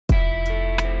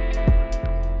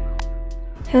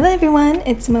Hello everyone,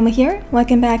 it's Momo here.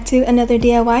 Welcome back to another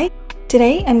DIY.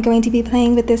 Today I'm going to be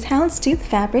playing with this houndstooth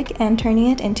fabric and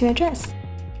turning it into a dress.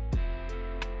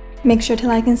 Make sure to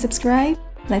like and subscribe.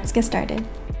 Let's get started.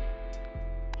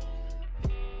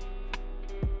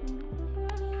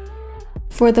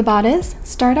 For the bodice,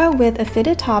 start out with a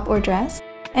fitted top or dress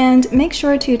and make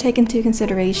sure to take into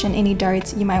consideration any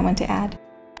darts you might want to add.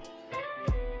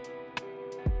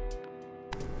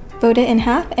 Fold it in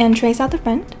half and trace out the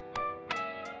front.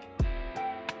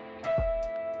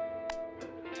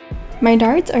 My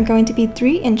darts are going to be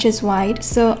 3 inches wide,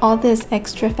 so all this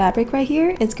extra fabric right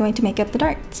here is going to make up the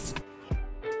darts.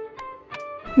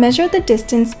 Measure the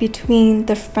distance between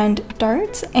the front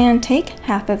darts and take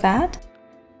half of that,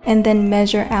 and then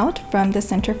measure out from the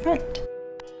center front.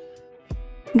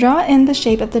 Draw in the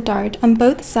shape of the dart on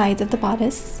both sides of the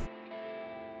bodice.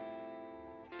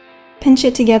 Pinch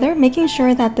it together, making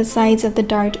sure that the sides of the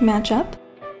dart match up.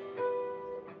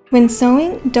 When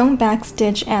sewing, don't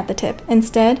backstitch at the tip.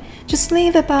 Instead, just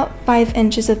leave about 5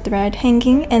 inches of thread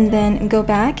hanging and then go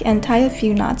back and tie a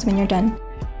few knots when you're done.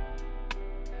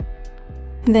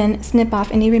 Then snip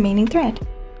off any remaining thread.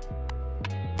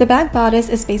 The back bodice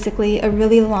is basically a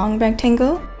really long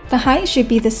rectangle. The height should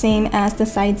be the same as the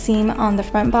side seam on the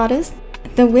front bodice.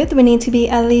 The width would need to be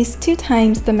at least 2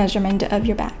 times the measurement of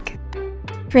your back.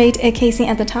 Create a casing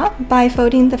at the top by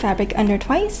folding the fabric under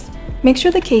twice. Make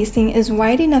sure the casing is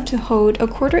wide enough to hold a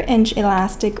 1/4 inch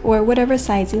elastic or whatever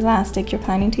size elastic you're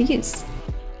planning to use.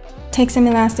 Take some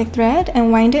elastic thread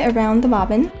and wind it around the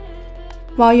bobbin.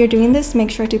 While you're doing this, make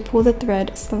sure to pull the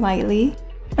thread slightly.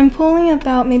 I'm pulling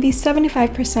about maybe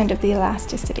 75% of the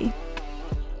elasticity.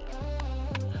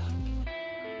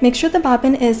 Make sure the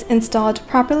bobbin is installed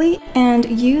properly and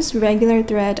use regular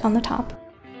thread on the top.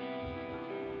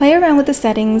 Play around with the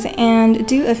settings and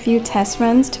do a few test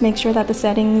runs to make sure that the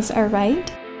settings are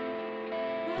right.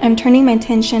 I'm turning my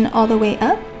tension all the way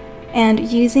up and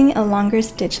using a longer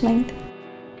stitch length.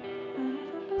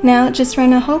 Now just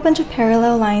run a whole bunch of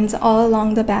parallel lines all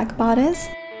along the back bodice.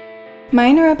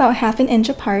 Mine are about 1/2 inch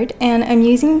apart and I'm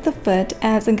using the foot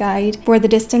as a guide for the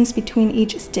distance between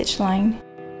each stitch line.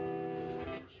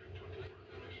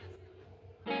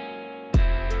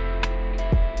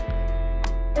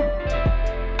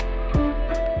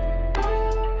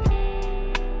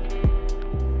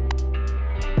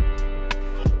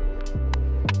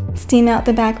 Steam out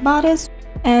the back bodice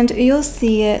and you'll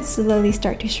see it slowly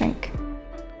start to shrink.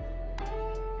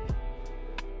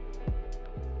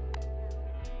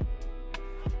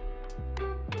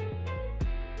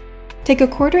 Take a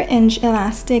 1/4 inch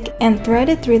elastic and thread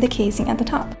it through the casing at the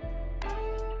top.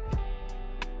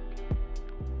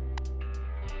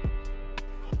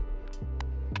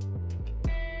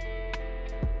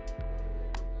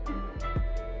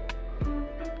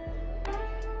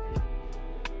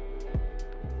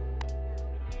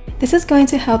 This is going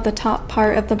to help the top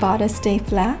part of the bodice stay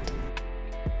flat.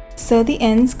 Sew the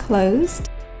ends closed.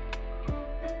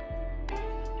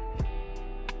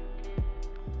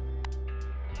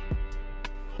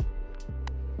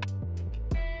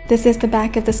 This is the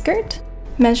back of the skirt.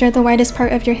 Measure the widest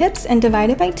part of your hips and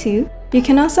divide it by 2. You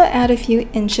can also add a few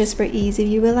inches for ease if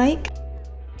you would like.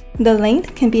 The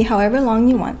length can be however long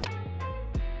you want.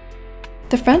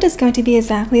 The front is going to be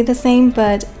exactly the same,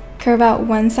 but curve out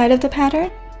one side of the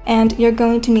pattern. And you're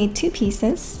going to need 2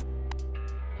 pieces.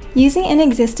 Using an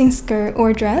existing skirt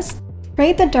or dress,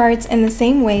 create the darts in the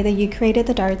same way that you created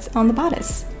the darts on the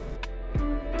bodice.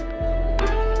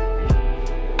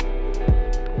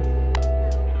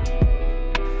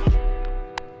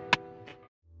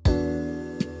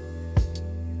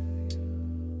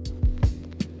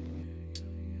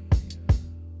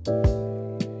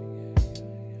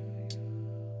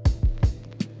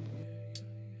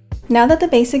 Now that the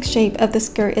basic shape of the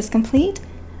skirt is complete,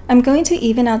 I'm going to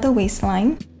even out the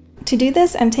waistline. To do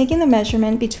this, I'm taking the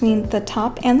measurement between the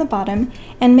top and the bottom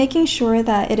and making sure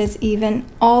that it is even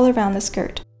all around the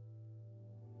skirt.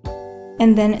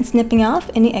 And then snipping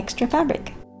off any extra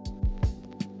fabric.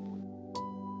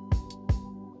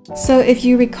 So if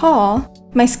you recall,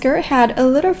 my skirt had a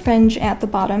little fringe at the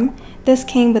bottom. This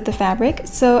came with the fabric,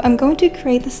 so I'm going to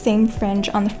create the same fringe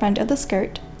on the front of the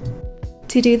skirt.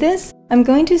 To do this, I'm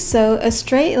going to sew a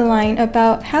straight line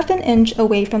about 1/2 inch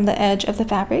away from the edge of the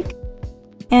fabric.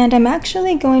 And I'm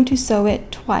actually going to sew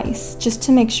it twice, just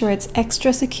to make sure it's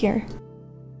extra secure.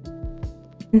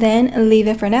 Then leave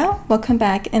it for now. We'll come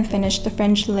back and finish the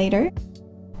fringe later.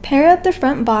 Pair up the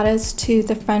front bodice to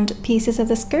the front pieces of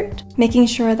the skirt, making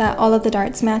sure that all of the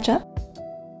darts match up.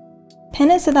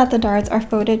 Pin it so that the darts are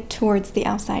folded towards the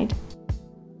outside.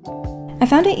 I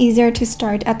found it easier to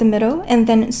start at the middle and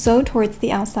then sew towards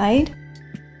the outside.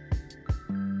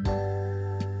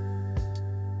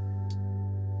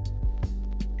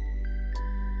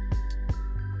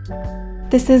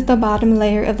 This is the bottom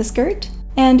layer of the skirt,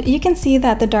 and you can see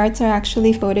that the darts are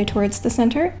actually folded towards the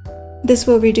center. This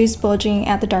will reduce bulging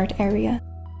at the dart area.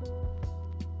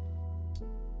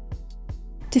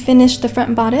 To finish the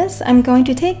front bodice, I'm going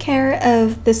to take care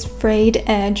of this frayed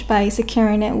edge by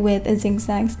securing it with a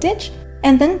zigzag stitch,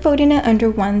 and then folding it under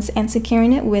once and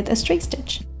securing it with a straight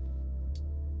stitch.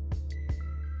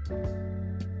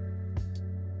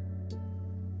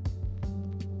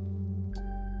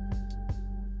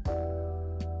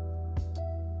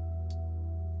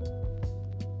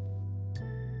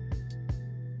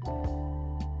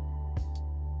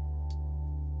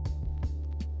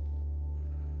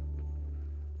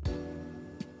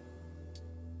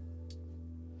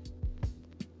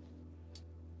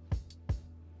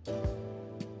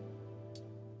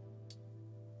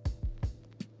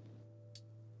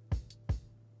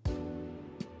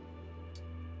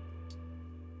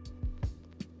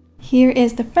 Here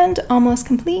is the front almost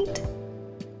complete.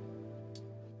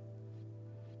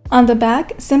 On the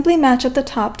back, simply match up the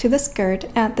top to the skirt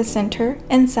at the center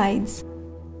and sides.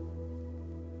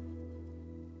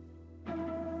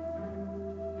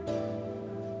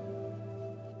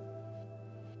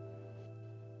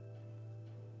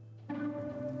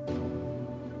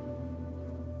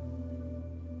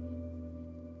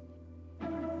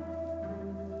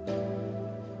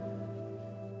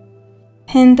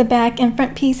 Pin the back and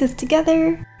front pieces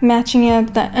together, matching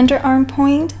up the underarm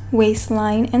point,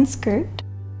 waistline, and skirt.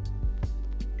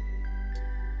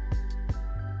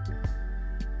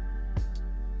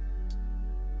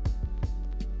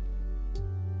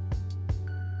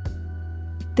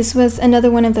 This was another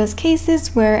one of those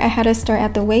cases where I had to start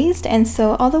at the waist and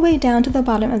sew all the way down to the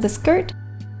bottom of the skirt,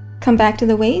 come back to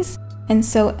the waist, and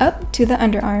sew up to the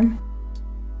underarm.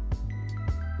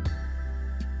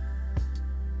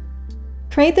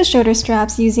 Create the shoulder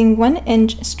straps using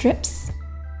 1-inch strips.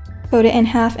 Fold it in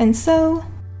half and sew.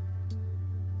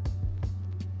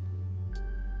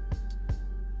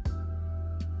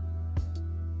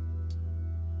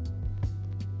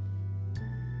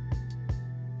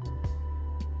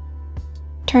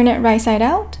 Turn it right side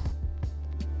out.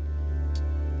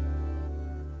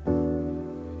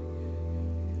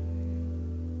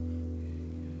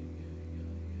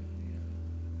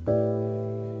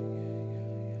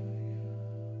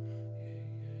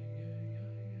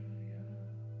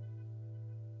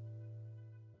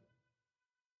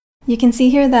 You can see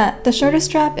here that the shoulder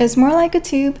strap is more like a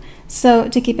tube, so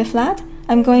to keep it flat,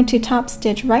 I'm going to top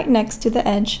stitch right next to the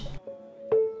edge.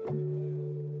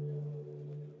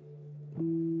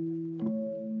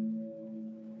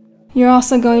 You're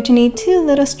also going to need 2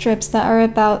 little strips that are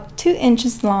about 2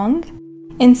 inches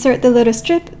long. Insert the little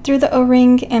strip through the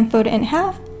O-ring and fold it in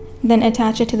half, then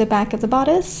attach it to the back of the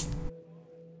bodice.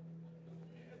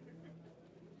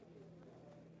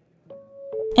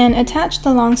 And attach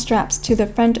the long straps to the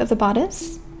front of the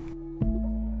bodice.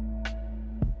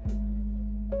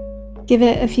 Give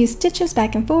it a few stitches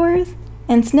back and forth,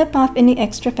 and snip off any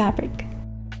extra fabric.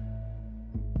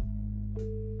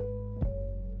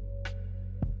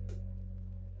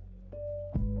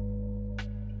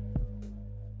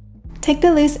 Take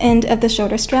the loose end of the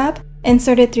shoulder strap,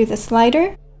 insert it through the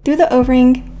slider, through the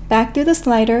O-ring, back through the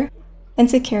slider, and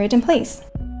secure it in place.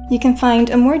 You can find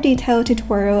a more detailed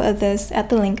tutorial of this at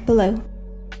the link below.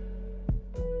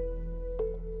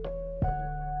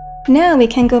 Now we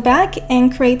can go back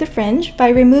and create the fringe by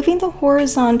removing the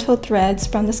horizontal threads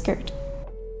from the skirt.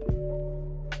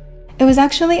 It was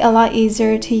actually a lot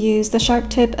easier to use the sharp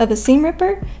tip of a seam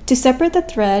ripper to separate the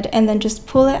thread and then just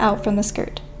pull it out from the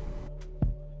skirt.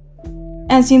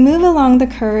 As you move along the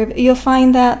curve, you'll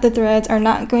find that the threads are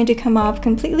not going to come off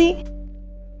completely.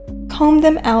 Comb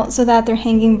them out so that they're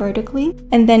hanging vertically,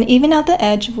 and then even out the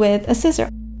edge with a scissor.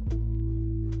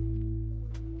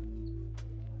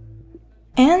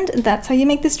 And that's how you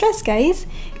make this dress, guys.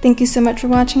 Thank you so much for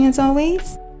watching as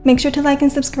always. Make sure to like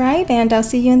and subscribe, and I'll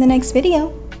see you in the next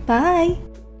video. Bye!